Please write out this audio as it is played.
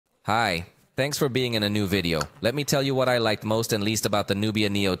Hi, thanks for being in a new video. Let me tell you what I liked most and least about the Nubia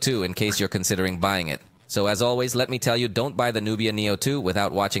Neo 2 in case you're considering buying it. So as always, let me tell you, don't buy the Nubia Neo 2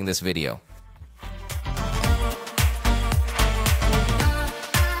 without watching this video.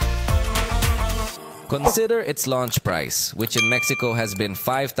 Consider its launch price, which in Mexico has been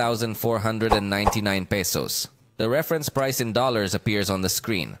 5,499 pesos. The reference price in dollars appears on the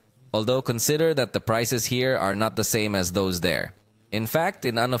screen, although consider that the prices here are not the same as those there. In fact,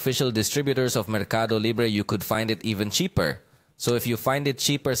 in unofficial distributors of Mercado Libre, you could find it even cheaper. So if you find it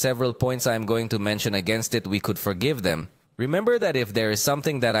cheaper, several points I'm going to mention against it, we could forgive them. Remember that if there is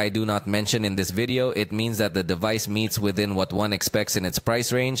something that I do not mention in this video, it means that the device meets within what one expects in its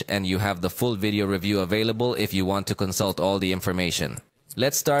price range, and you have the full video review available if you want to consult all the information.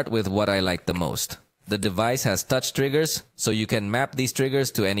 Let's start with what I like the most. The device has touch triggers, so you can map these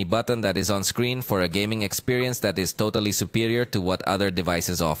triggers to any button that is on screen for a gaming experience that is totally superior to what other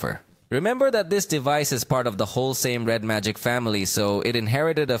devices offer. Remember that this device is part of the whole same Red Magic family, so it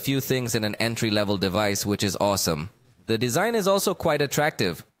inherited a few things in an entry-level device, which is awesome. The design is also quite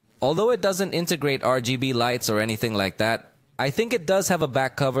attractive. Although it doesn't integrate RGB lights or anything like that, I think it does have a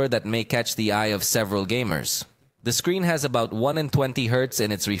back cover that may catch the eye of several gamers. The screen has about 1 in 20 Hz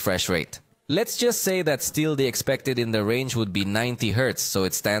in its refresh rate. Let's just say that still the expected in the range would be 90 Hz, so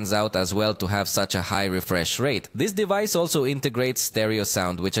it stands out as well to have such a high refresh rate. This device also integrates stereo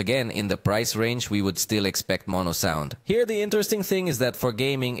sound, which again, in the price range, we would still expect mono sound. Here the interesting thing is that for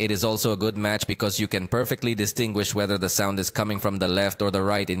gaming, it is also a good match because you can perfectly distinguish whether the sound is coming from the left or the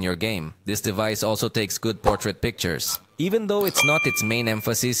right in your game. This device also takes good portrait pictures. Even though it's not its main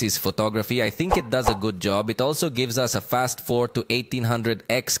emphasis is photography, I think it does a good job. It also gives us a fast 4 to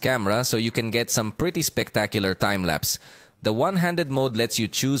 1800x camera, so you can get some pretty spectacular time-lapse. The one-handed mode lets you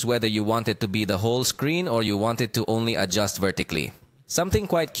choose whether you want it to be the whole screen or you want it to only adjust vertically. Something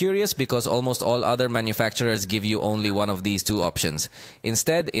quite curious because almost all other manufacturers give you only one of these two options.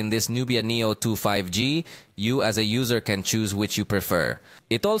 Instead, in this Nubia Neo 2 5G, you as a user can choose which you prefer.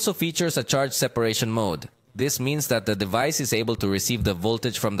 It also features a charge separation mode. This means that the device is able to receive the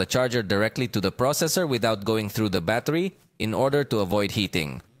voltage from the charger directly to the processor without going through the battery in order to avoid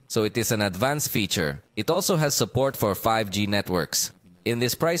heating. So it is an advanced feature. It also has support for 5G networks. In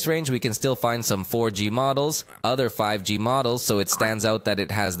this price range, we can still find some 4G models, other 5G models, so it stands out that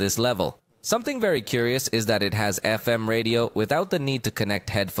it has this level. Something very curious is that it has FM radio without the need to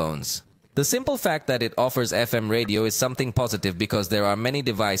connect headphones. The simple fact that it offers FM radio is something positive because there are many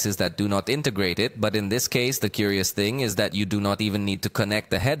devices that do not integrate it, but in this case, the curious thing is that you do not even need to connect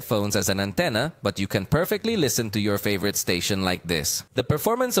the headphones as an antenna, but you can perfectly listen to your favorite station like this. The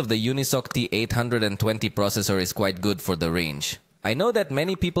performance of the Unisoc T820 processor is quite good for the range. I know that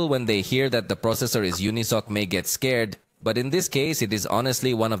many people when they hear that the processor is Unisoc may get scared, but in this case, it is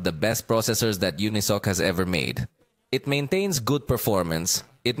honestly one of the best processors that Unisoc has ever made. It maintains good performance.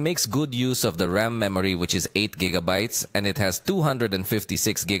 It makes good use of the RAM memory, which is 8 GB, and it has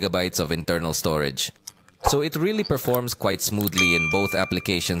 256 GB of internal storage. So it really performs quite smoothly in both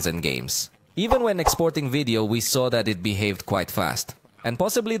applications and games. Even when exporting video, we saw that it behaved quite fast. And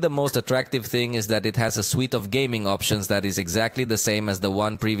possibly the most attractive thing is that it has a suite of gaming options that is exactly the same as the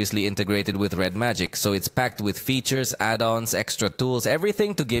one previously integrated with Red Magic. So it's packed with features, add-ons, extra tools,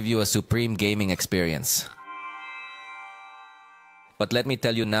 everything to give you a supreme gaming experience. But let me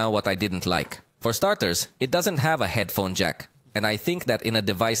tell you now what I didn't like. For starters, it doesn't have a headphone jack. And I think that in a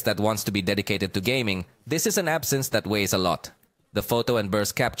device that wants to be dedicated to gaming, this is an absence that weighs a lot. The photo and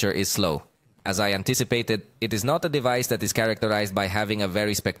burst capture is slow. As I anticipated, it is not a device that is characterized by having a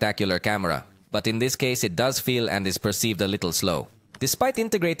very spectacular camera. But in this case, it does feel and is perceived a little slow. Despite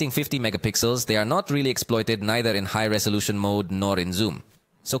integrating 50 megapixels, they are not really exploited neither in high-resolution mode nor in zoom.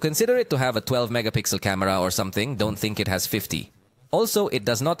 So consider it to have a 12 megapixel camera or something, don't think it has 50. Also, it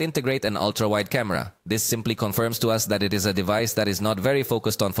does not integrate an ultra-wide camera. This simply confirms to us that it is a device that is not very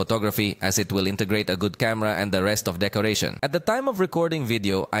focused on photography, as it will integrate a good camera and the rest of decoration. At the time of recording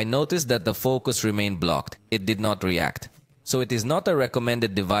video, I noticed that the focus remained blocked. It did not react. So it is not a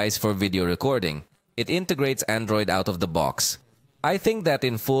recommended device for video recording. It integrates Android out of the box. I think that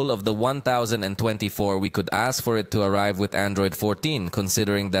in full of the 1024 we could ask for it to arrive with Android 14,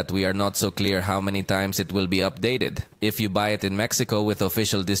 considering that we are not so clear how many times it will be updated. If you buy it in Mexico with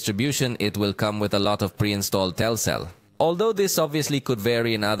official distribution, it will come with a lot of pre-installed Telcel. Although this obviously could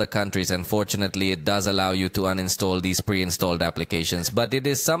vary in other countries, and fortunately it does allow you to uninstall these pre-installed applications, but it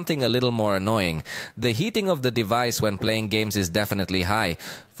is something a little more annoying. The heating of the device when playing games is definitely high.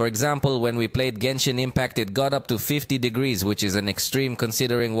 For example, when we played Genshin Impact, it got up to 50 degrees, which is an extreme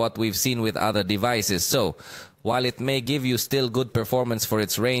considering what we've seen with other devices. So, While it may give you still good performance for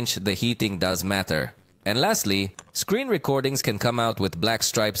its range, the heating does matter. And lastly, screen recordings can come out with black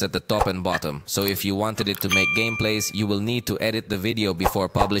stripes at the top and bottom, so if you wanted it to make gameplays, you will need to edit the video before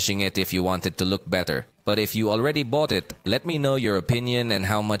publishing it if you want it to look better. But if you already bought it, let me know your opinion and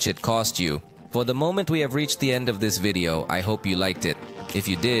how much it cost you. For the moment, we have reached the end of this video. I hope you liked it. If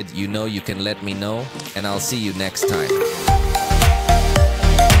you did, you know you can let me know, and I'll see you next time.